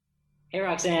Hey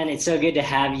Roxanne, it's so good to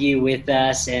have you with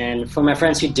us. And for my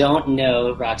friends who don't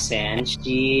know Roxanne,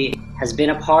 she has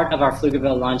been a part of our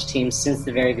Pflugerville launch team since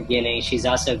the very beginning. She's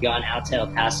also gone out to El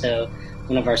Paso,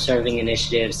 one of our serving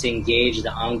initiatives, to engage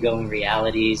the ongoing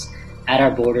realities at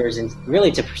our borders and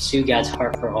really to pursue God's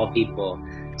heart for all people.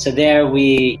 So there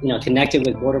we, connected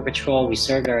with Border Patrol. We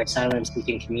served our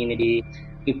asylum-seeking community.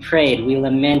 We prayed, we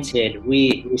lamented,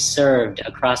 we served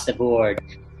across the board.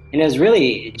 And it was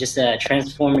really just a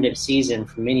transformative season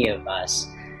for many of us.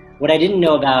 What I didn't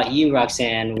know about you,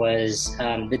 Roxanne, was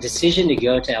the decision to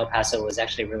go to El Paso was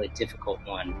actually a really difficult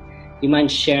one. Do you mind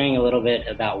sharing a little bit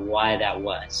about why that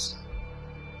was?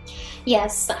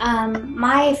 Yes,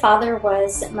 my father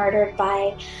was murdered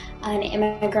by an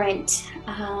immigrant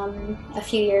a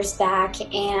few years back,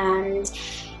 and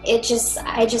I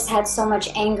just had so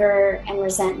much anger and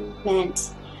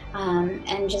resentment,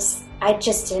 I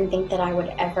just didn't think that I would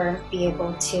ever be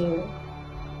able to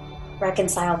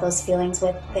reconcile those feelings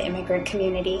with the immigrant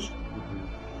community.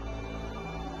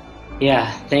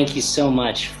 Yeah, thank you so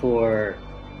much for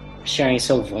sharing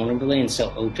so vulnerably and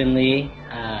so openly.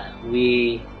 As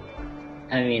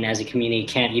a community,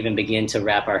 can't even begin to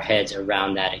wrap our heads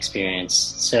around that experience.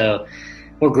 So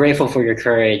we're grateful for your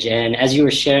courage. And as you were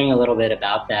sharing a little bit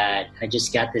about that, I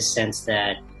just got this sense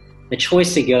that the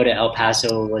choice to go to El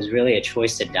Paso was really a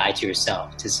choice to die to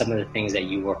yourself, to some of the things that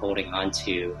you were holding on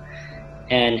to.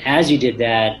 And as you did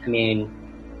that, I'm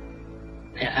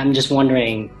just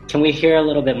wondering, can we hear a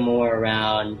little bit more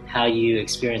around how you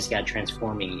experienced God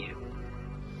transforming you?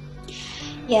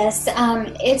 Yes,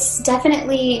 it's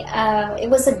definitely, it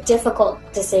was a difficult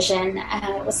decision.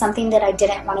 It was something that I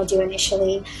didn't want to do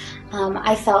initially.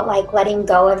 I felt like letting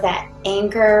go of that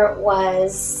anger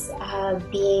was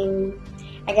being,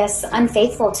 I guess,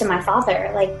 unfaithful to my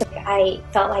father. Like, I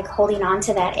felt like holding on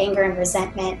to that anger and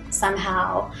resentment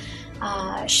somehow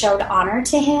showed honor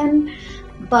to him.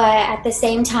 But at the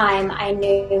same time, I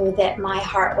knew that my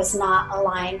heart was not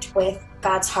aligned with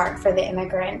God's heart for the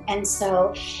immigrant. And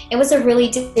so it was a really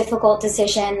difficult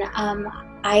decision.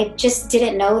 I just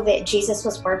didn't know that Jesus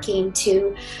was working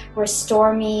to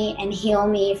restore me and heal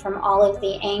me from all of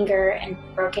the anger and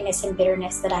brokenness and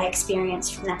bitterness that I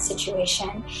experienced from that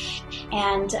situation.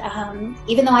 And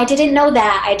even though I didn't know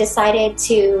that, I decided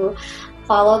to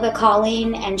follow the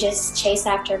calling and just chase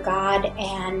after God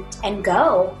and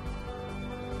go.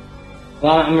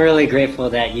 Well, I'm really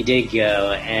grateful that you did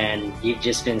go, and you've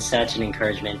just been such an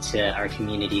encouragement to our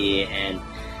community. And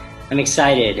I'm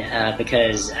excited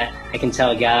because I can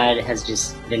tell God has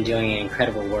just been doing an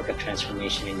incredible work of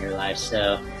transformation in your life.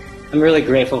 So I'm really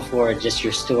grateful for just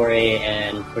your story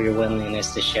and for your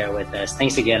willingness to share with us.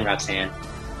 Thanks again, Roxanne.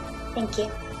 Thank you.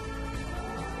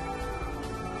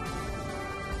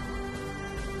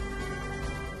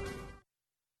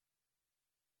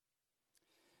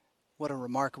 What a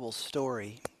remarkable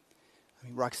story.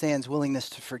 Roxanne's willingness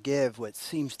to forgive what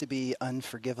seems to be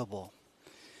unforgivable.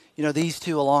 These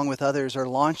two, along with others, are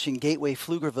launching Gateway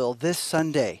Pflugerville this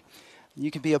Sunday. You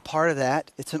can be a part of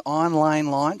that. It's an online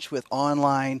launch with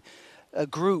online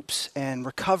groups and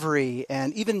recovery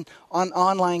and even an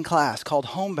online class called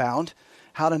Homebound,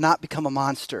 How to Not Become a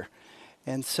Monster.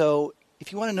 And so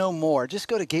if you want to know more, just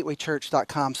go to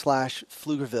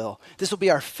gatewaychurch.com/Pflugerville. This will be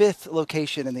our 5th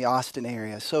location in the Austin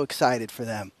area. So excited for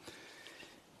them.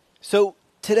 So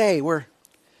today we're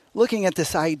looking at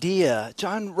this idea,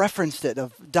 John referenced it,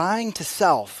 of dying to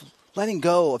self, letting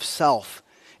go of self.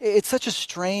 It's such a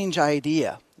strange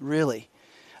idea, really.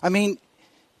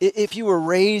 If you were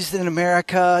raised in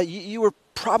America, you were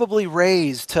probably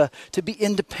raised to be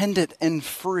independent and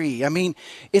free.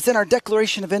 It's in our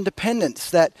Declaration of Independence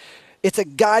that it's a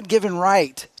God-given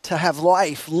right to have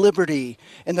life, liberty,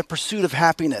 and the pursuit of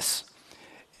happiness.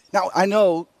 Now, I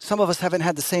know some of us haven't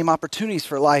had the same opportunities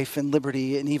for life and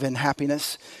liberty and even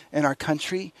happiness in our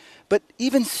country, but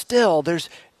even still, there's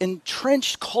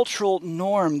entrenched cultural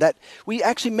norm that we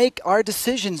actually make our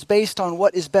decisions based on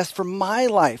what is best for my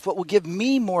life, what will give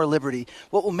me more liberty,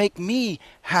 what will make me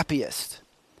happiest.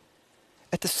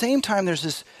 At the same time, there's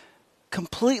this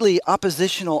completely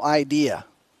oppositional idea.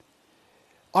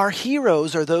 Our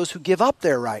heroes are those who give up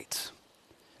their rights.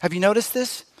 Have you noticed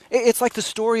this? It's like the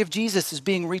story of Jesus is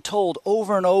being retold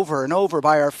over and over and over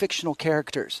by our fictional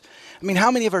characters.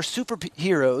 How many of our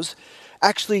superheroes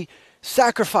actually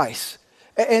sacrifice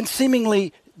and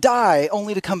seemingly die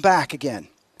only to come back again?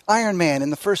 Iron Man in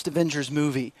the first Avengers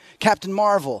movie, Captain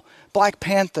Marvel, Black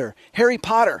Panther, Harry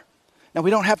Potter. Now,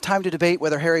 we don't have time to debate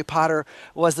whether Harry Potter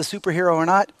was the superhero or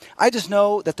not. I just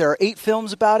know that there are 8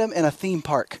 films about him and a theme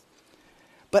park.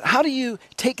 But how do you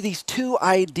take these two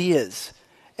ideas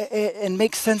and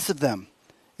make sense of them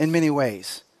in many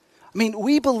ways? I mean,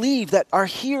 we believe that our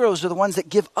heroes are the ones that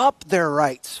give up their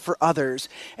rights for others.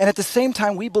 And at the same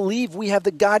time, we believe we have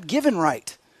the God-given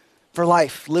right for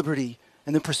life, liberty,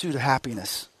 and the pursuit of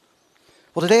happiness.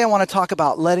 Well, today I want to talk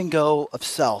about letting go of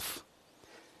self.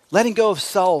 Letting go of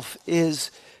self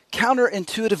is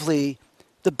counterintuitively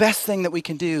the best thing that we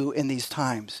can do in these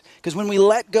times. Because when we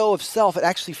let go of self, it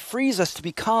actually frees us to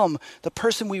become the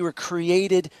person we were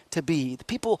created to be, the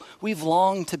people we've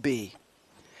longed to be.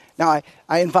 Now,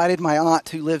 I invited my aunt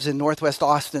who lives in Northwest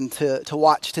Austin to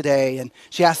watch today, and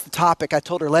she asked the topic. I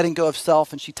told her letting go of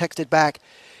self, and she texted back,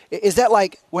 is that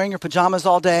like wearing your pajamas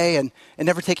all day and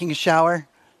never taking a shower?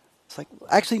 It's like,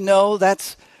 actually, no,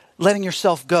 that's letting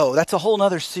yourself go. That's a whole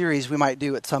other series we might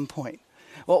do at some point.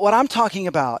 Well, what I'm talking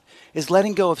about is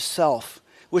letting go of self,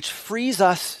 which frees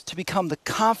us to become the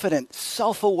confident,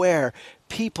 self-aware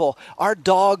people our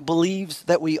dog believes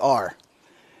that we are.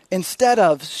 Instead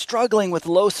of struggling with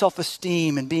low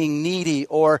self-esteem and being needy,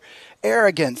 or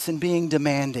arrogance and being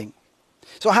demanding.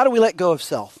 So how do we let go of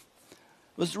self?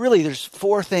 Well, really, there's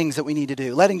 4 things that we need to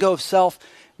do. Letting go of self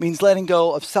means letting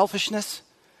go of selfishness,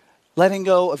 letting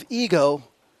go of ego,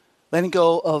 letting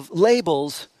go of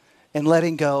labels, and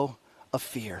letting go of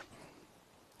fear.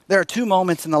 There are 2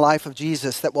 moments in the life of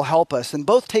Jesus that will help us, and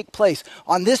both take place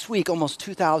on this week almost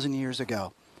 2,000 years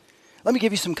ago. Let me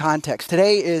give you some context.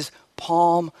 Today is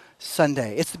Palm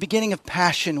Sunday. It's the beginning of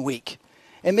Passion Week.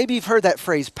 And maybe you've heard that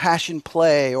phrase, passion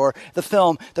play, or the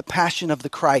film, The Passion of the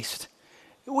Christ.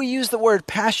 We use the word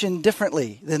passion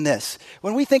differently than this.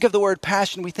 When we think of the word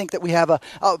passion, we think that we have a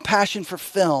passion for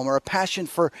film, or a passion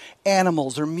for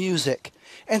animals or music.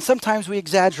 And sometimes we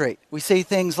exaggerate. We say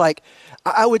things like,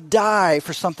 I would die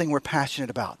for something we're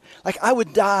passionate about. Like, I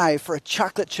would die for a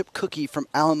chocolate chip cookie from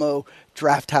Alamo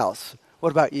Drafthouse.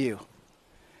 What about you?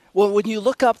 Well, when you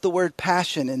look up the word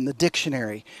passion in the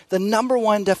dictionary, the number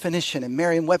 1 definition in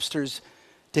Merriam-Webster's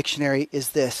dictionary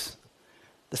is this: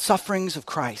 the sufferings of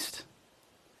Christ.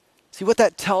 See, what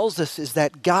that tells us is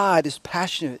that God is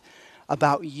passionate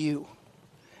about you.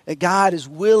 That God is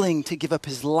willing to give up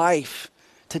his life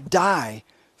to die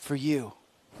for you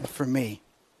and for me.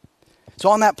 So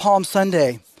on that Palm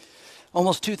Sunday,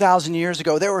 almost 2,000 years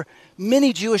ago, there were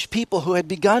many Jewish people who had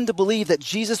begun to believe that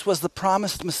Jesus was the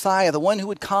promised Messiah, the one who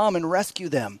would come and rescue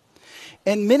them.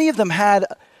 And many of them had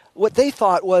what they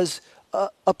thought was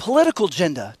a political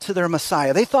agenda to their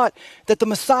Messiah. They thought that the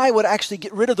Messiah would actually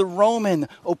get rid of the Roman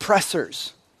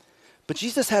oppressors. But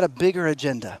Jesus had a bigger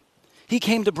agenda. He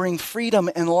came to bring freedom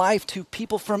and life to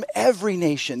people from every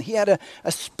nation. He had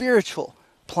a spiritual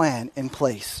plan in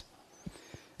place.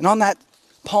 And on that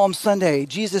Palm Sunday,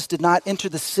 Jesus did not enter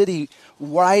the city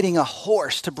riding a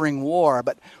horse to bring war,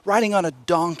 but riding on a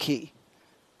donkey,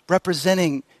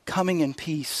 representing coming in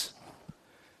peace.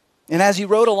 And as he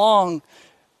rode along,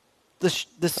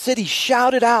 the city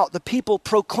shouted out, the people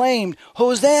proclaimed,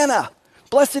 Hosanna!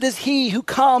 Blessed is he who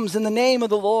comes in the name of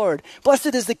the Lord.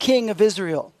 Blessed is the King of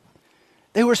Israel.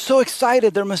 They were so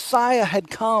excited their Messiah had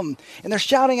come, and they're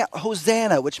shouting out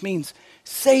Hosanna, which means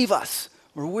save us,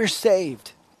 or we're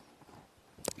saved.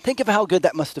 Think of how good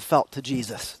that must have felt to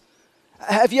Jesus.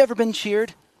 Have you ever been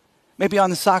cheered? Maybe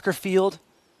on the soccer field,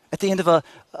 at the end of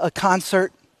a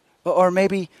concert, or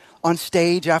maybe on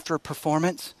stage after a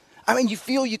performance? I mean, you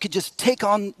feel you could just take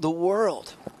on the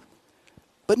world.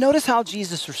 But notice how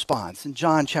Jesus responds in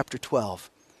John chapter 12.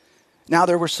 Now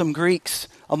there were some Greeks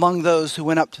among those who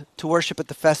went up to worship at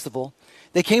the festival.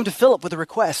 They came to Philip with a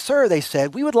request. Sir, they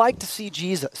said, we would like to see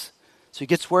Jesus. So he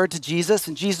gets word to Jesus,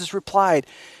 and Jesus replied,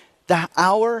 the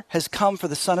hour has come for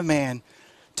the Son of Man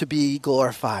to be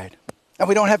glorified. And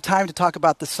we don't have time to talk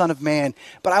about the Son of Man,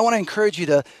 but I want to encourage you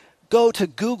to go to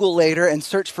Google later and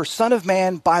search for Son of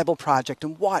Man Bible Project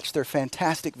and watch their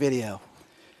fantastic video.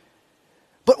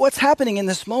 But what's happening in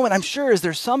this moment, I'm sure, is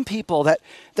there's some people that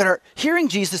are hearing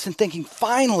Jesus and thinking,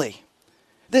 finally,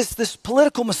 this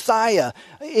political Messiah,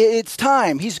 it's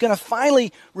time. He's going to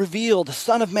finally reveal the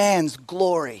Son of Man's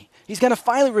glory. He's going to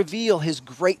finally reveal his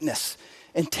greatness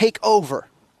and take over.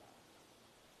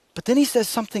 But then he says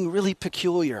something really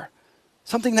peculiar,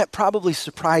 something that probably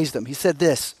surprised them. He said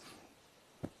this,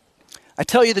 I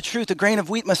tell you the truth, a grain of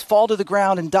wheat must fall to the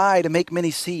ground and die to make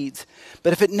many seeds.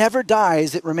 But if it never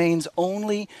dies, it remains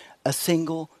only a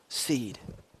single seed.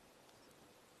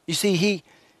 You see, he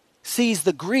sees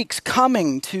the Greeks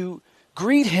coming to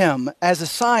greet him as a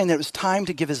sign that it was time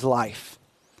to give his life.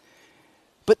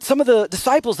 But some of the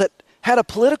disciples that had a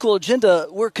political agenda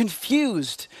were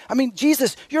confused. I mean,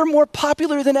 Jesus, you're more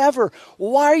popular than ever.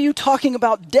 Why are you talking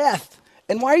about death?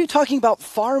 And why are you talking about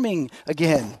farming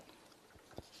again?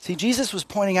 See, Jesus was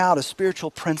pointing out a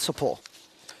spiritual principle.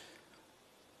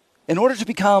 In order to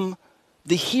become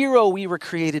the hero we were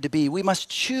created to be, we must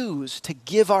choose to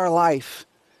give our life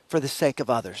for the sake of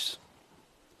others.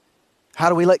 How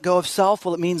do we let go of self?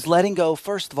 Well, it means letting go,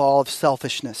 first of all, of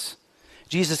selfishness.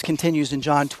 Jesus continues in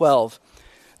John 12.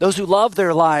 Those who love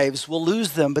their lives will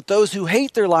lose them, but those who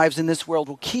hate their lives in this world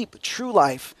will keep true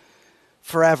life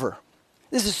forever.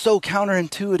 This is so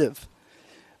counterintuitive.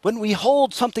 When we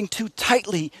hold something too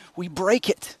tightly, we break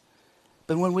it.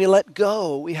 But when we let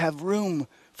go, we have room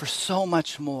for so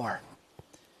much more.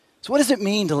 So what does it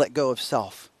mean to let go of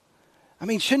self? I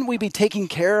mean, shouldn't we be taking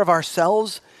care of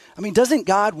ourselves? I mean, doesn't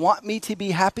God want me to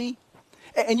be happy?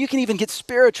 And you can even get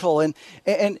spiritual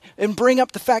and bring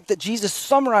up the fact that Jesus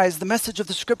summarized the message of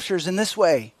the scriptures in this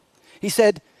way. He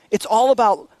said, it's all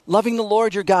about loving the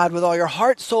Lord your God with all your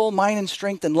heart, soul, mind, and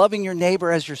strength, and loving your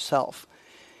neighbor as yourself.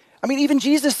 I mean, even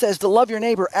Jesus says to love your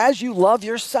neighbor as you love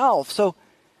yourself. So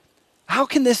how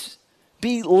can this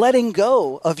be letting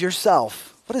go of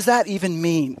yourself? What does that even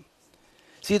mean?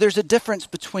 See, there's a difference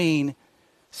between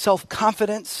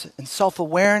self-confidence and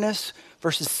self-awareness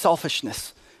versus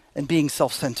selfishness and being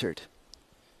self-centered.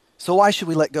 So why should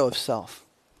we let go of self?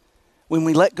 When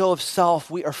we let go of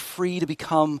self, we are free to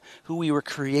become who we were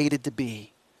created to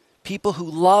be. People who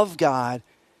love God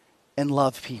and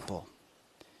love people.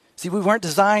 See, we weren't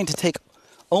designed to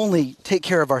only take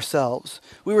care of ourselves.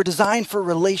 We were designed for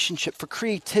relationship, for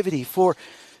creativity, for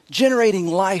generating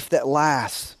life that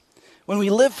lasts. When we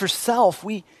live for self,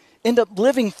 we end up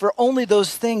living for only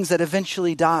those things that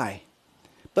eventually die.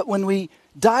 But when we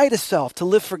die to self, to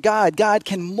live for God, God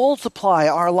can multiply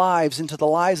our lives into the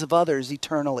lives of others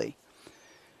eternally.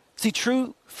 See,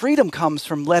 true freedom comes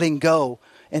from letting go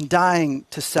and dying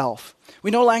to self.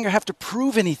 We no longer have to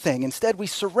prove anything. Instead, we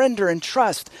surrender and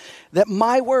trust that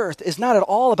my worth is not at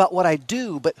all about what I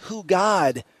do, but who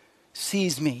God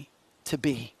sees me to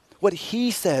be, what He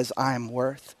says I'm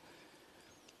worth.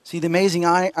 See, the amazing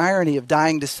irony of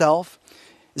dying to self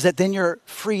is that then you're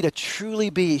free to truly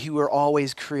be who you were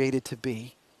always created to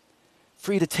be.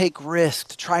 Free to take risks,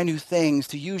 to try new things,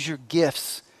 to use your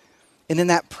gifts. And in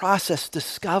that process,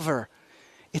 discover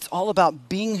it's all about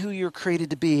being who you're created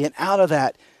to be. And out of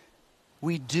that,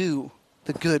 we do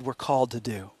the good we're called to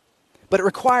do. But it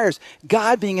requires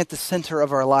God being at the center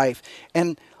of our life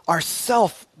and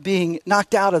ourself being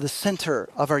knocked out of the center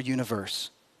of our universe.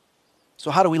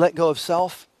 So how do we let go of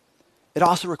self? It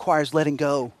also requires letting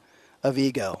go of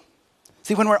ego.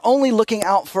 See, when we're only looking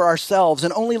out for ourselves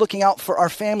and only looking out for our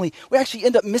family, we actually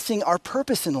end up missing our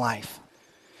purpose in life.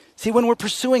 See, when we're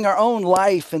pursuing our own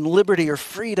life and liberty or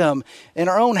freedom and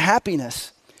our own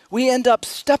happiness, we end up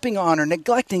stepping on or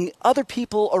neglecting other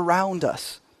people around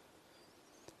us.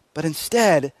 But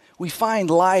instead, we find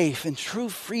life and true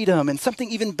freedom and something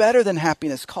even better than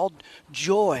happiness called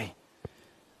joy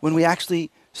when we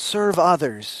actually serve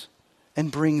others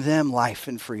and bring them life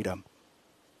and freedom.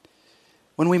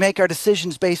 When we make our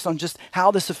decisions based on just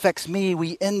how this affects me,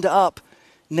 we end up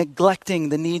neglecting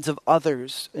the needs of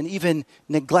others and even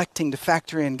neglecting to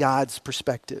factor in God's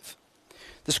perspective.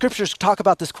 The scriptures talk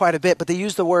about this quite a bit, but they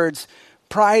use the words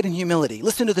pride and humility.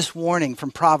 Listen to this warning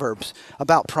from Proverbs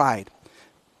about pride.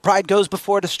 Pride goes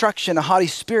before destruction, a haughty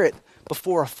spirit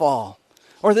before a fall.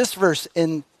 Or this verse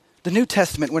in the New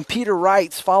Testament when Peter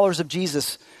writes, followers of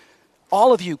Jesus,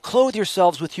 all of you, clothe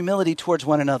yourselves with humility towards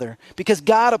one another, because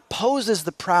God opposes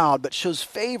the proud, but shows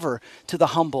favor to the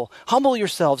humble. Humble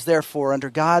yourselves, therefore, under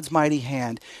God's mighty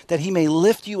hand, that He may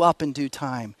lift you up in due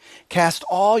time. Cast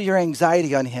all your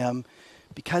anxiety on Him,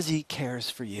 because He cares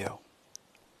for you.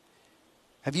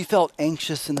 Have you felt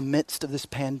anxious in the midst of this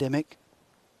pandemic?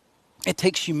 It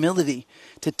takes humility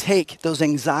to take those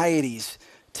anxieties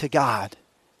to God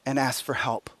and ask for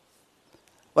help.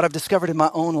 What I've discovered in my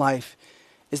own life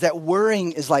is that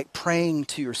worrying is like praying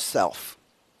to yourself.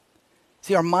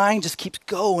 See, our mind just keeps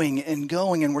going, and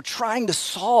we're trying to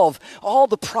solve all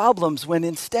the problems when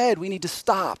instead we need to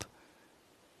stop.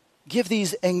 Give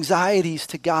these anxieties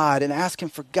to God and ask Him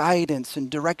for guidance and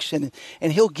direction,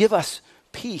 and He'll give us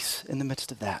peace in the midst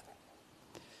of that.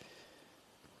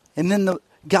 And then the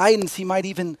guidance He might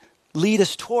even lead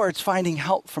us towards finding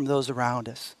help from those around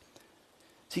us.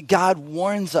 See, God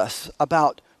warns us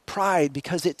about pride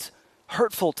because it's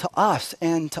hurtful to us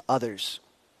and to others.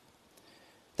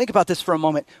 Think about this for a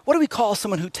moment. What do we call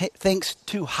someone who thinks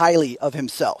too highly of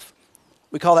himself?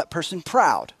 We call that person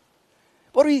proud.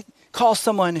 What do we call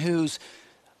someone who's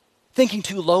thinking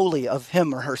too lowly of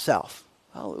him or herself?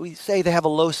 Well, we say they have a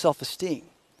low self-esteem.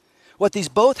 What these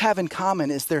both have in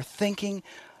common is they're thinking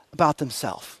about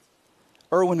themselves.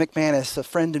 Erwin McManus, a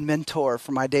friend and mentor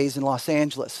from my days in Los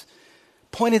Angeles,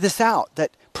 pointed this out,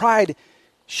 that pride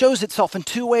shows itself in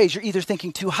two ways. You're either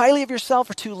thinking too highly of yourself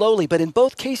or too lowly, but in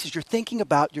both cases, you're thinking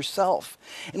about yourself.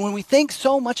 And when we think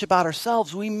so much about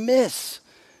ourselves, we miss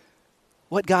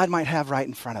what God might have right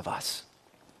in front of us.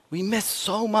 We miss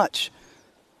so much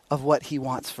of what he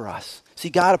wants for us. See,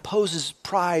 God opposes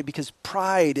pride because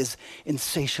pride is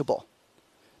insatiable.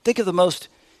 Think of the most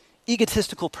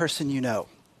egotistical person you know.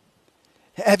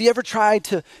 Have you ever tried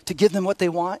to give them what they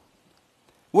want?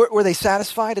 Were they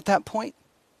satisfied at that point?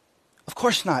 Of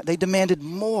course not. They demanded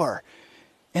more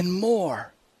and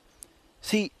more.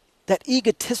 See, that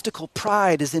egotistical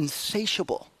pride is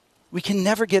insatiable. We can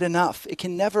never get enough. It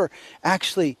can never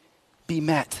actually be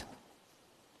met.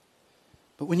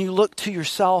 But when you look to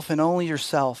yourself and only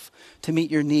yourself to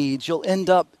meet your needs, you'll end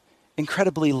up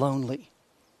incredibly lonely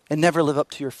and never live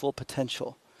up to your full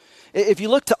potential. If you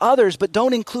look to others but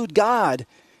don't include God,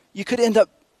 you could end up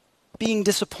being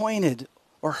disappointed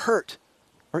or hurt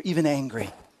or even angry.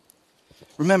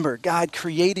 Remember, God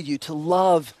created you to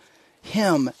love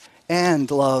him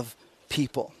and love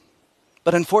people.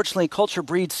 But unfortunately, culture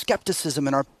breeds skepticism,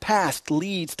 and our past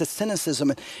leads to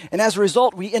cynicism. And as a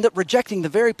result, we end up rejecting the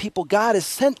very people God has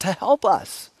sent to help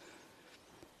us.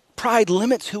 Pride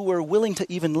limits who we're willing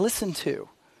to even listen to.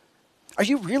 Are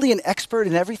you really an expert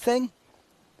in everything?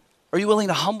 Are you willing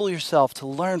to humble yourself to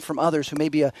learn from others who may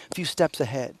be a few steps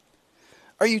ahead?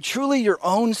 Are you truly your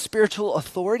own spiritual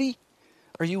authority?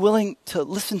 Are you willing to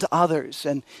listen to others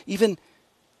and even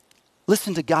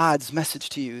listen to God's message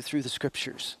to you through the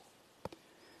scriptures?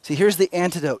 See, here's the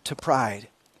antidote to pride.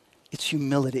 It's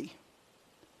humility.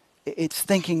 It's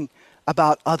thinking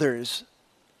about others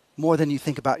more than you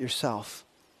think about yourself.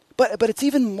 But it's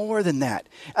even more than that.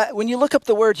 When you look up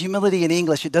the word humility in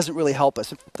English, it doesn't really help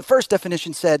us. The first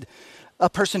definition said a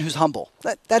person who's humble.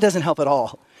 That doesn't help at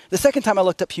all. The second time I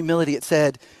looked up humility, it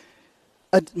said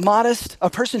a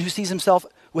person who sees himself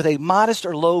with a modest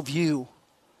or low view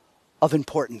of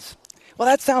importance. Well,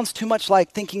 that sounds too much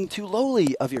like thinking too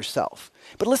lowly of yourself.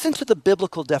 But listen to the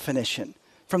biblical definition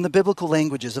from the biblical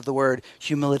languages of the word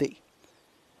humility.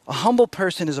 A humble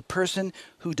person is a person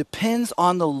who depends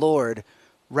on the Lord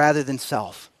rather than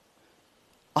self.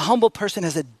 A humble person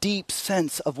has a deep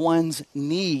sense of one's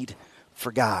need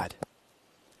for God.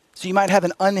 So you might have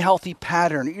an unhealthy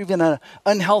pattern, or even an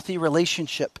unhealthy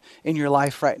relationship in your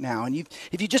life right now. And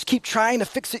if you just keep trying to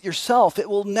fix it yourself, it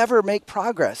will never make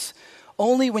progress.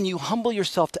 Only when you humble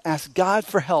yourself to ask God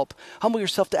for help, humble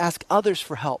yourself to ask others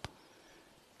for help,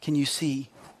 can you see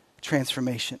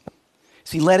transformation.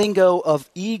 See, letting go of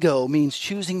ego means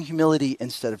choosing humility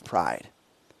instead of pride.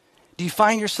 Do you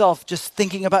find yourself just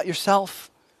thinking about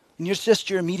yourself and you're just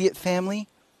your immediate family?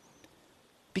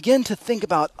 Begin to think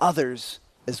about others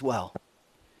as well.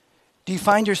 Do you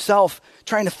find yourself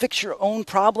trying to fix your own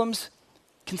problems?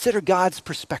 Consider God's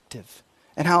perspective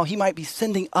and how he might be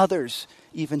sending others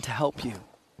even to help you.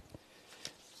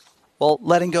 Well,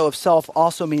 letting go of self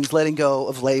also means letting go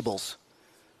of labels.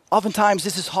 Oftentimes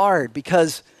this is hard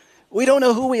because we don't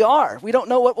know who we are. We don't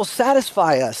know what will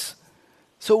satisfy us.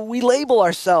 So we label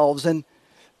ourselves and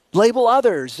label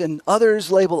others, and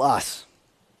others label us.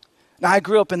 Now, I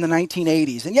grew up in the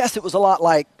 1980s, and yes, it was a lot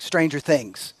like Stranger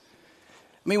Things.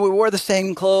 I mean, we wore the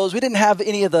same clothes. We didn't have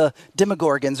any of the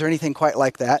Demogorgons or anything quite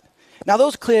like that. Now,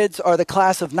 those kids are the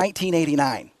class of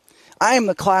 1989. I am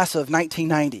the class of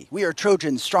 1990. We are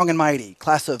Trojans, strong and mighty,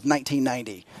 class of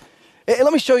 1990.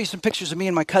 Let me show you some pictures of me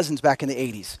and my cousins back in the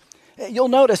 80s. You'll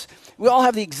notice we all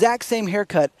have the exact same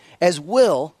haircut as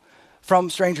Will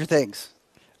from Stranger Things.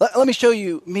 Let me show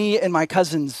you me and my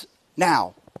cousins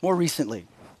now, more recently.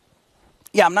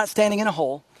 Yeah, I'm not standing in a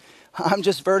hole. I'm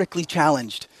just vertically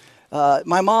challenged.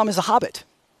 My mom is a hobbit.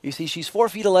 You see, she's 4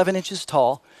 feet 11 inches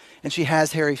tall, and she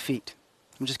has hairy feet.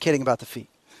 I'm just kidding about the feet.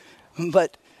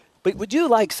 But we do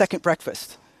like second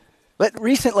breakfast. But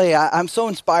recently, I'm so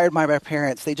inspired by my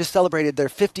parents. They just celebrated their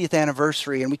 50th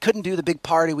anniversary, and we couldn't do the big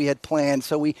party we had planned,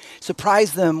 so we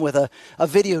surprised them with a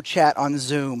video chat on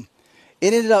Zoom.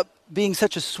 It ended up being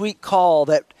such a sweet call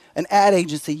that an ad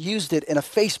agency used it in a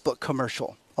Facebook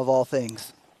commercial, of all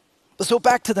things. So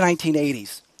back to the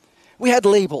 1980s. We had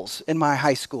labels in my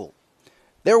high school.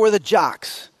 There were the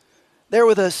jocks. There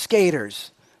were the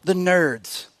skaters, the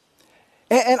nerds.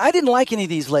 And I didn't like any of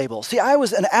these labels. See, I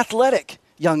was an athletic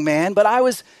young man, but I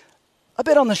was a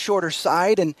bit on the shorter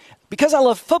side. And because I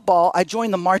loved football, I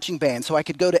joined the marching band so I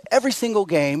could go to every single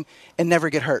game and never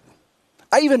get hurt.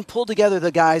 I even pulled together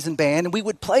the guys in band, and we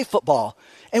would play football,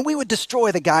 and we would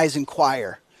destroy the guys in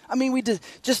choir. I mean, we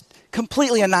just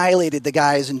completely annihilated the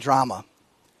guys in drama.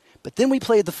 But then we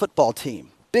played the football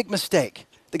team. Big mistake.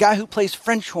 The guy who plays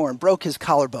French horn broke his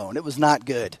collarbone. It was not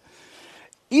good.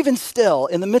 even still,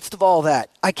 in the midst of all that,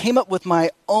 I came up with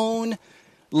my own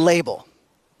label.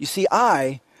 You see,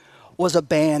 I was a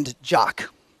band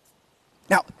jock.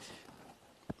 Now,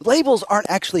 labels aren't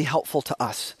actually helpful to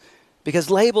us because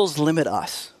labels limit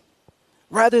us.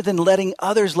 Rather than letting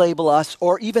others label us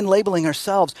or even labeling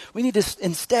ourselves, we need to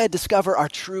instead discover our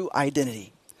true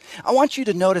identity. I want you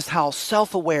to notice how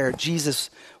self-aware Jesus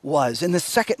was in the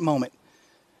second moment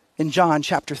in John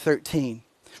chapter 13.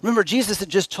 Remember, Jesus had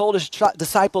just told his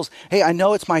disciples, hey, I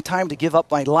know it's my time to give up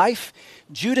my life.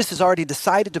 Judas has already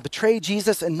decided to betray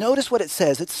Jesus. And notice what it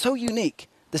says. It's so unique,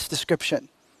 this description.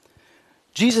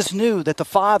 Jesus knew that the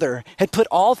Father had put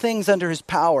all things under his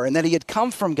power and that he had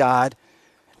come from God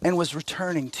and was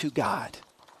returning to God.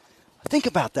 Think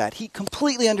about that. He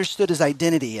completely understood his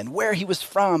identity and where he was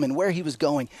from and where he was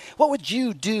going. What would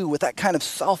you do with that kind of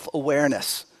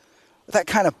self-awareness, with that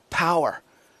kind of power?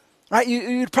 Right?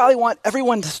 You'd probably want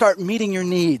everyone to start meeting your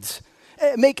needs,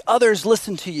 make others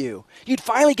listen to you. You'd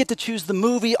finally get to choose the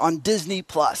movie on Disney+.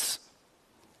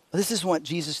 This isn't what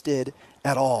Jesus did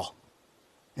at all.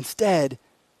 Instead,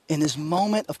 in his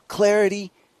moment of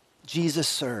clarity, Jesus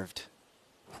served.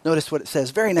 Notice what it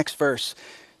says, very next verse.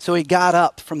 So he got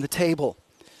up from the table,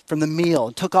 from the meal,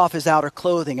 and took off his outer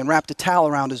clothing and wrapped a towel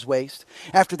around his waist.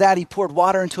 After that, he poured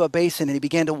water into a basin and he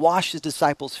began to wash his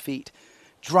disciples' feet,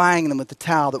 drying them with the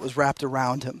towel that was wrapped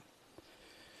around him.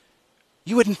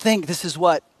 You wouldn't think this is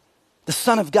what the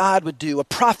Son of God would do, a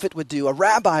prophet would do, a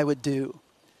rabbi would do.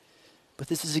 But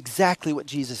this is exactly what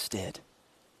Jesus did.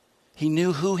 He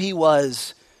knew who he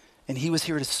was, and he was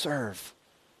here to serve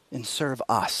and serve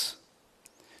us.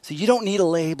 So you don't need a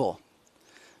label.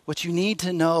 What you need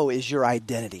to know is your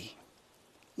identity.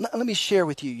 Let me share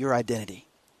with you your identity.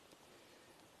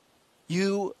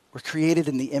 You were created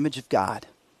in the image of God.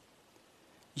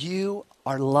 You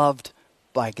are loved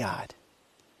by God.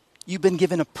 You've been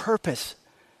given a purpose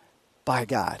by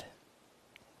God.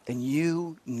 And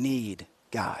you need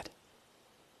God.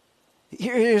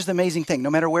 Here's the amazing thing. No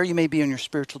matter where you may be on your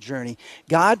spiritual journey,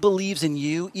 God believes in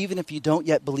you even if you don't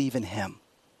yet believe in him.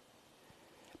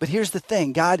 But here's the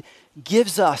thing. God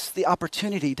gives us the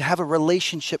opportunity to have a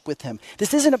relationship with him.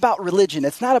 This isn't about religion.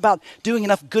 It's not about doing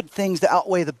enough good things to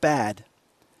outweigh the bad.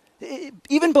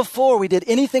 Even before we did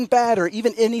anything bad or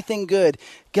even anything good,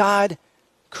 God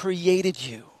created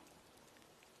you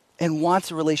and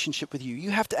wants a relationship with you. You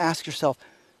have to ask yourself,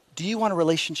 do you want a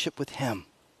relationship with him?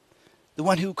 The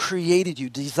one who created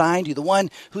you, designed you, the one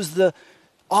who's the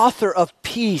author of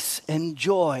peace and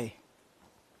joy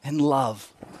and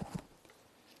love.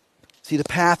 See, the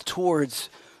path towards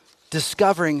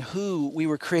discovering who we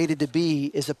were created to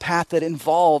be is a path that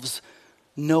involves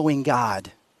knowing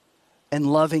God and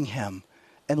loving him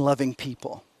and loving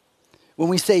people. When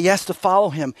we say yes to follow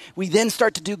him, we then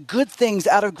start to do good things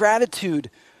out of gratitude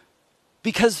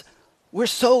because we're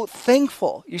so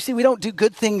thankful. You see, we don't do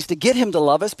good things to get him to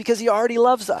love us because he already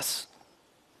loves us.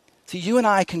 See, you and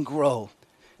I can grow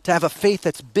to have a faith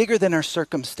that's bigger than our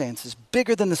circumstances,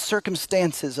 bigger than the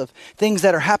circumstances of things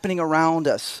that are happening around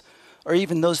us, or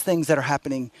even those things that are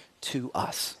happening to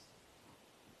us.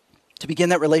 To begin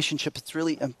that relationship, it's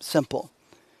really simple.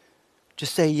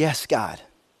 Just say, yes, God,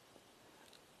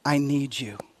 I need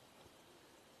you.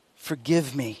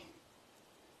 Forgive me.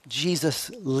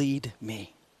 Jesus, lead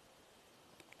me.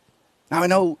 Now, I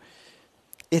know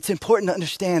it's important to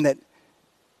understand that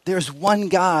there's one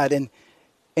God, and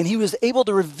he was able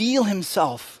to reveal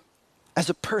himself as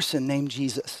a person named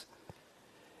Jesus.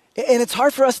 And it's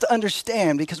hard for us to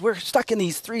understand because we're stuck in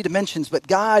these three dimensions, but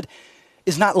God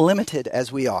is not limited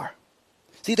as we are.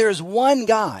 See, there is one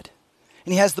God,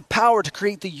 and he has the power to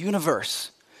create the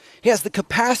universe. He has the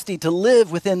capacity to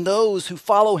live within those who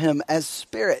follow him as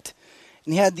spirit.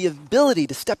 And he had the ability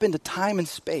to step into time and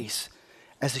space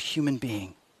as a human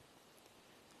being.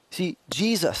 See,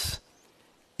 Jesus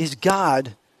is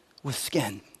God with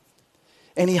skin.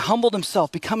 And he humbled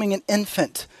himself, becoming an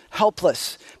infant,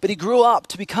 helpless. But he grew up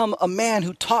to become a man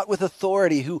who taught with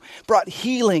authority, who brought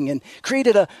healing and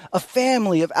created a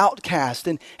family of outcasts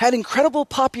and had incredible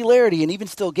popularity and even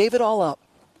still gave it all up.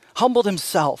 Humbled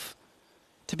himself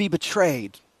to be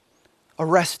betrayed,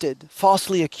 arrested,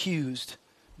 falsely accused,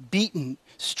 beaten,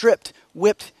 stripped,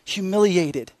 whipped,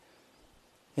 humiliated,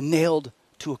 and nailed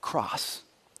to a cross.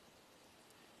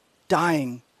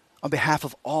 Dying on behalf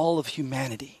of all of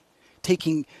humanity,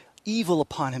 taking evil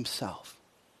upon himself.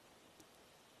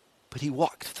 But he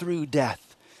walked through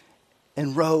death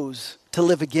and rose to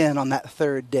live again on that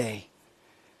third day.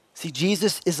 See,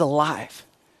 Jesus is alive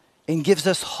and gives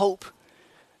us hope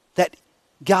that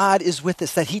God is with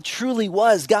us, that he truly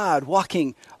was God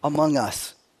walking among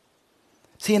us.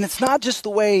 See, and it's not just the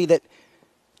way that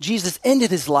Jesus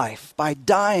ended his life by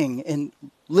dying and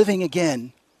living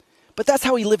again. But that's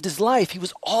how he lived his life. He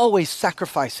was always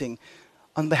sacrificing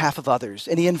on behalf of others.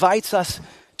 And he invites us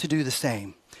to do the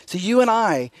same. So you and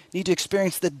I need to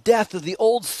experience the death of the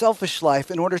old selfish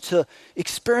life in order to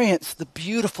experience the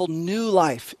beautiful new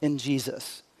life in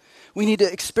Jesus. We need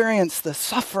to experience the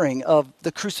suffering of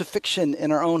the crucifixion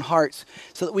in our own hearts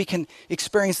so that we can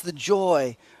experience the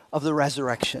joy of the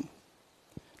resurrection.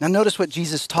 Now notice what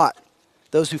Jesus taught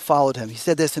those who followed him. He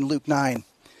said this in Luke 9.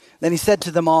 Then he said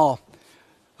to them all,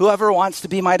 "Whoever wants to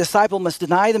be my disciple must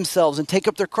deny themselves and take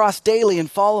up their cross daily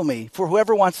and follow me. For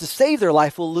whoever wants to save their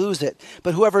life will lose it.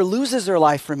 But whoever loses their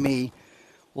life for me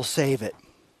will save it."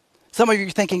 Some of you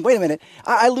are thinking, wait a minute,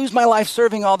 I lose my life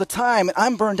serving all the time and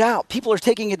I'm burned out. People are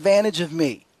taking advantage of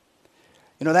me.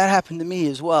 You know, that happened to me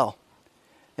as well.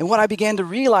 And what I began to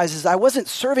realize is I wasn't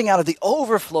serving out of the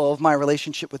overflow of my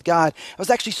relationship with God. I was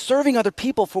actually serving other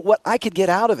people for what I could get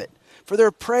out of it, for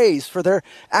their praise, for their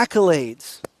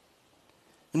accolades.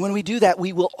 And when we do that,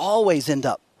 we will always end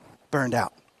up burned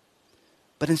out.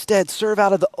 But instead, serve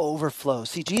out of the overflow.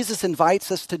 See, Jesus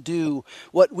invites us to do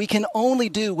what we can only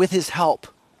do with his help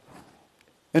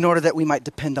in order that we might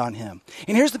depend on him.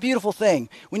 And here's the beautiful thing.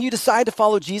 When you decide to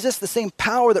follow Jesus, the same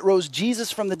power that rose Jesus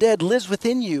from the dead lives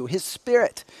within you, his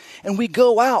Spirit. And we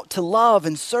go out to love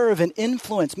and serve and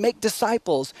influence, make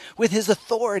disciples with his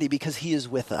authority because he is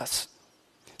with us.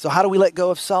 So how do we let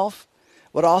go of self?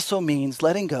 What also means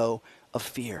letting go of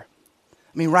fear.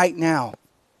 I mean, right now,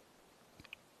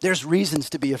 there's reasons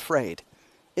to be afraid.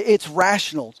 It's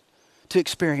rational to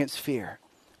experience fear.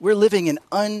 We're living in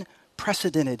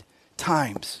unprecedented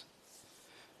times.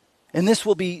 And this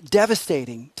will be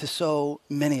devastating to so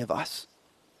many of us.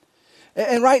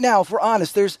 And right now, if we're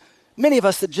honest, there's many of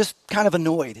us that just kind of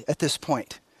annoyed at this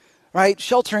point, right?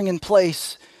 Sheltering in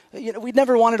place. You know, we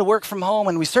never wanted to work from home,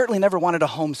 and we certainly never wanted to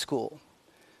homeschool.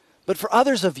 But for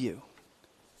others of you,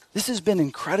 this has been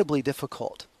incredibly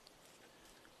difficult.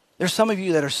 There's some of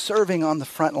you that are serving on the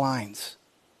front lines.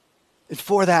 And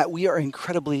for that, we are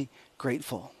incredibly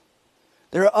grateful.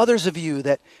 There are others of you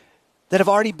that have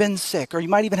already been sick, or you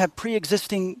might even have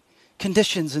pre-existing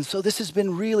conditions, and so this has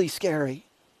been really scary.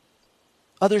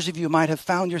 Others of you might have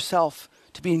found yourself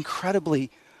to be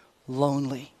incredibly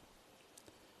lonely.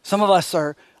 Some of us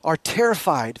are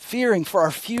terrified, fearing for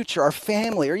our future, our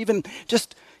family, or even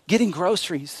just getting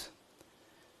groceries.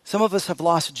 Some of us have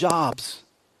lost jobs,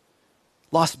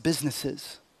 lost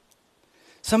businesses.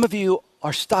 Some of you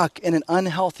are stuck in an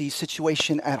unhealthy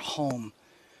situation at home.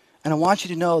 And I want you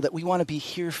to know that we want to be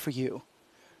here for you.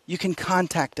 You can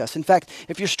contact us. In fact,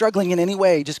 if you're struggling in any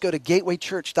way, just go to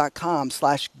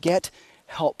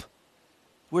gatewaychurch.com/gethelp.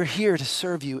 We're here to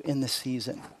serve you in this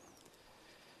season.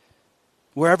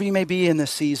 Wherever you may be in this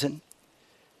season,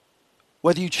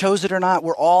 whether you chose it or not,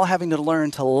 we're all having to learn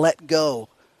to let go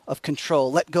of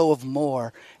control, let go of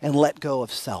more, and let go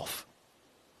of self.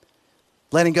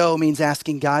 Letting go means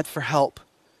asking God for help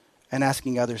and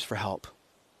asking others for help.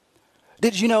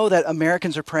 Did you know that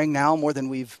Americans are praying now more than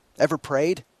we've ever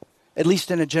prayed? At least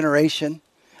in a generation.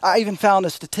 I even found a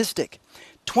statistic.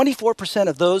 24%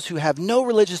 of those who have no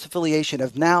religious affiliation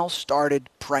have now started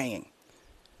praying.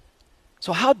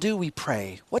 So how do we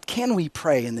pray? What can we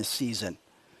pray in this season?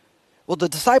 Well, the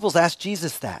disciples asked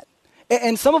Jesus that.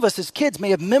 And some of us as kids may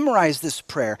have memorized this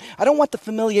prayer. I don't want the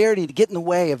familiarity to get in the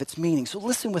way of its meaning. So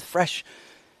listen with fresh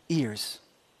ears.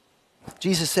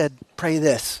 Jesus said, pray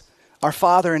this: Our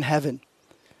Father in heaven,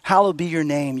 hallowed be your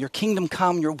name. Your kingdom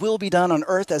come, your will be done on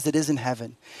earth as it is in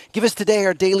heaven. Give us today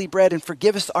our daily bread and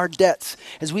forgive us our debts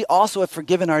as we also have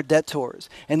forgiven our debtors.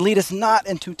 And lead us not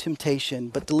into temptation,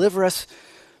 but deliver us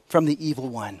from the evil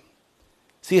one.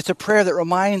 See, it's a prayer that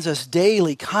reminds us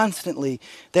daily, constantly,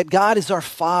 that God is our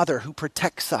Father who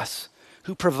protects us,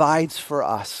 who provides for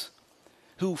us,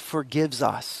 who forgives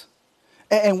us.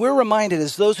 And we're reminded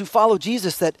as those who follow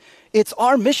Jesus that it's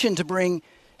our mission to bring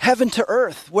heaven to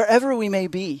earth, wherever we may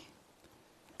be.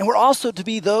 And we're also to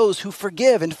be those who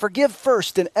forgive, and forgive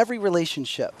first in every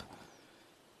relationship.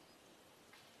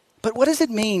 But what does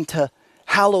it mean to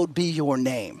hallowed be your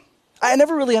name? I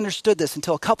never really understood this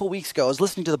until a couple weeks ago. I was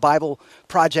listening to the Bible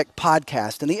Project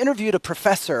podcast, and they interviewed a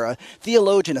professor, a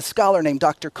theologian, a scholar named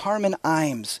Dr. Carmen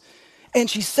Imes. And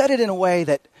she said it in a way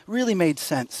that really made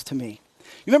sense to me.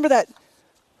 You remember that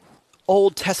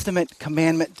Old Testament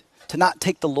commandment to not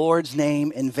take the Lord's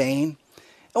name in vain?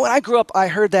 And when I grew up, I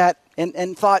heard that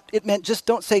and thought it meant just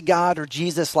don't say God or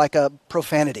Jesus like a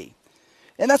profanity.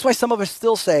 And that's why some of us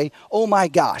still say, oh my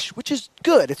gosh, which is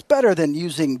good. It's better than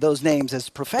using those names as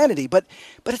profanity, but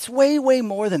it's way, way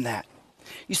more than that.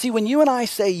 You see, when you and I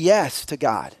say yes to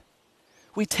God,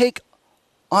 we take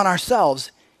on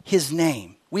ourselves his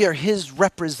name. We are his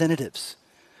representatives.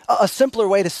 A simpler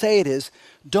way to say it is,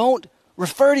 don't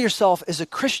refer to yourself as a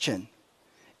Christian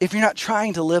if you're not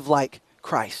trying to live like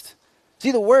Christ.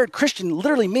 See, the word Christian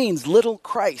literally means little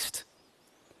Christ.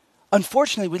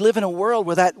 Unfortunately, we live in a world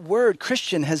where that word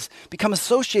Christian has become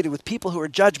associated with people who are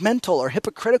judgmental or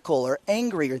hypocritical or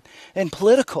angry and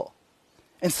political.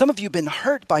 And some of you have been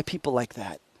hurt by people like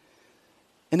that.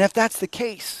 And if that's the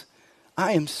case,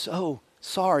 I am so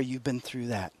sorry you've been through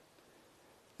that.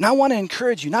 And I want to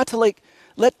encourage you not to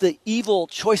let the evil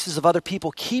choices of other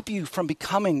people keep you from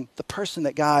becoming the person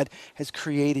that God has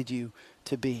created you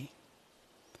to be.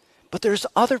 But there's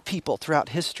other people throughout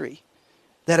history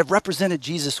that have represented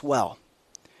Jesus well.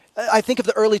 I think of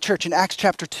the early church in Acts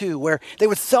chapter 2, where they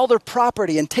would sell their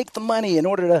property and take the money in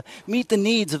order to meet the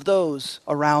needs of those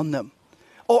around them.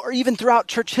 Or even throughout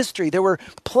church history, there were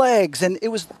plagues, and it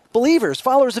was believers,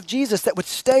 followers of Jesus, that would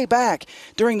stay back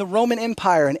during the Roman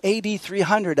Empire in AD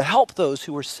 300 to help those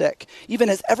who were sick, even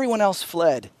as everyone else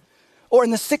fled. Or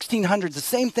in the 1600s, the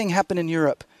same thing happened in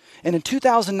Europe. And in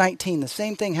 2019, the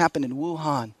same thing happened in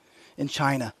Wuhan, in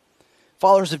China.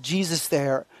 Followers of Jesus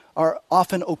there are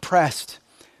often oppressed.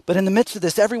 But in the midst of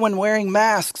this, everyone wearing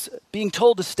masks, being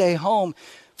told to stay home,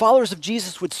 followers of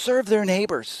Jesus would serve their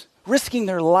neighbors, risking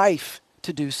their life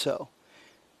to do so.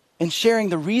 And sharing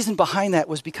the reason behind that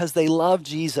was because they loved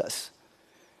Jesus.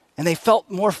 And they felt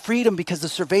more freedom because the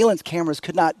surveillance cameras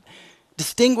could not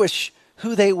distinguish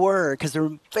who they were because their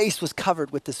face was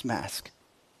covered with this mask.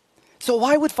 So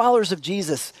why would followers of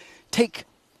Jesus take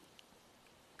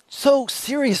so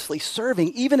seriously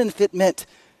serving, even if it meant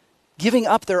giving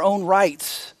up their own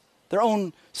rights, their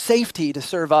own safety to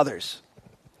serve others?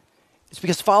 It's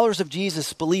because followers of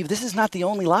Jesus believe this is not the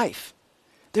only life.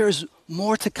 There is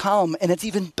more to come, and it's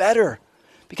even better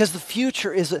because the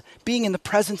future is being in the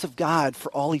presence of God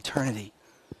for all eternity.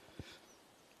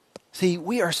 See,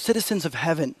 we are citizens of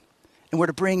heaven, and we're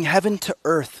to bring heaven to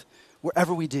earth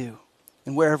wherever we do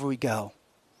and wherever we go.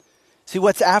 See,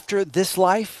 what's after this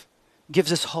life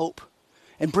gives us hope,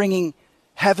 and bringing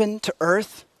heaven to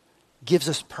earth gives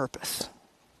us purpose.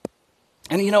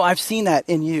 And I've seen that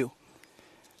in you.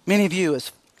 Many of you,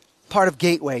 as part of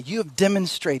Gateway, you have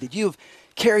demonstrated, you have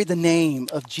carried the name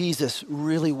of Jesus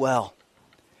really well.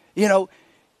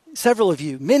 Several of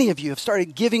you, many of you have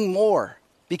started giving more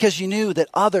because you knew that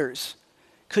others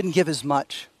couldn't give as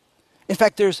much. In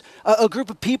fact, there's a group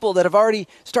of people that have already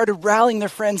started rallying their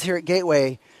friends here at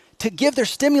Gateway to give their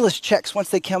stimulus checks once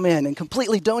they come in and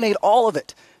completely donate all of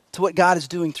it to what God is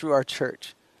doing through our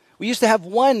church. We used to have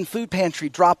one food pantry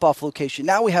drop-off location.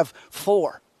 Now we have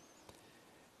 4.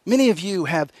 Many of you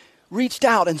have reached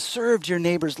out and served your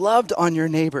neighbors, loved on your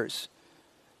neighbors.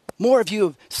 More of you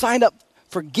have signed up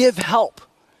for Give Help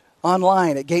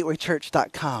online at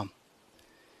gatewaychurch.com.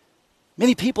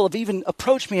 Many people have even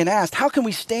approached me and asked, how can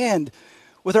we stand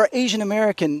with our Asian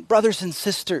American brothers and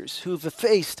sisters who have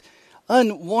faced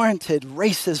unwarranted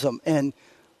racism and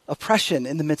oppression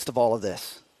in the midst of all of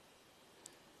this?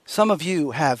 Some of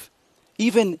you have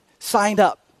even signed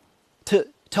up to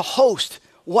host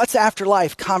What's After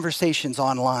Life conversations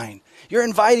online. You're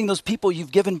inviting those people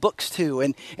you've given books to,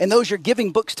 and those you're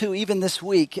giving books to even this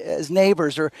week as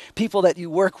neighbors or people that you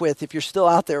work with if you're still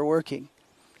out there working.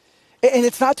 And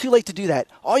it's not too late to do that.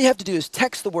 All you have to do is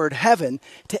text the word heaven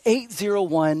to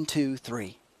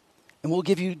 80123, and we'll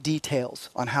give you details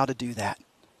on how to do that.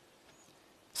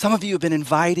 Some of you have been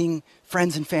inviting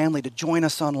friends and family to join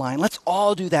us online. Let's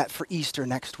all do that for Easter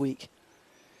next week.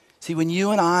 See, when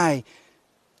you and I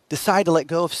decide to let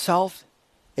go of self,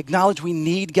 acknowledge we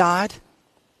need God,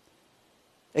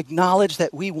 acknowledge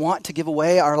that we want to give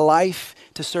away our life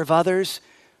to serve others,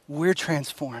 we're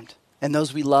transformed. And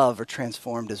those we love are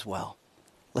transformed as well.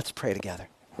 Let's pray together.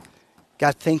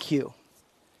 God, thank you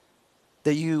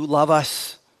that you love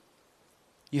us,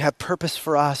 you have purpose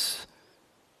for us,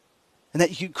 and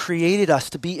that you created us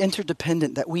to be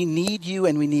interdependent, that we need you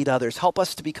and we need others. Help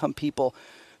us to become people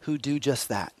who do just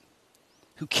that,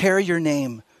 who carry your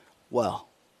name well.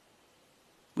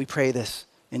 We pray this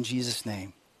in Jesus'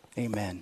 name. Amen.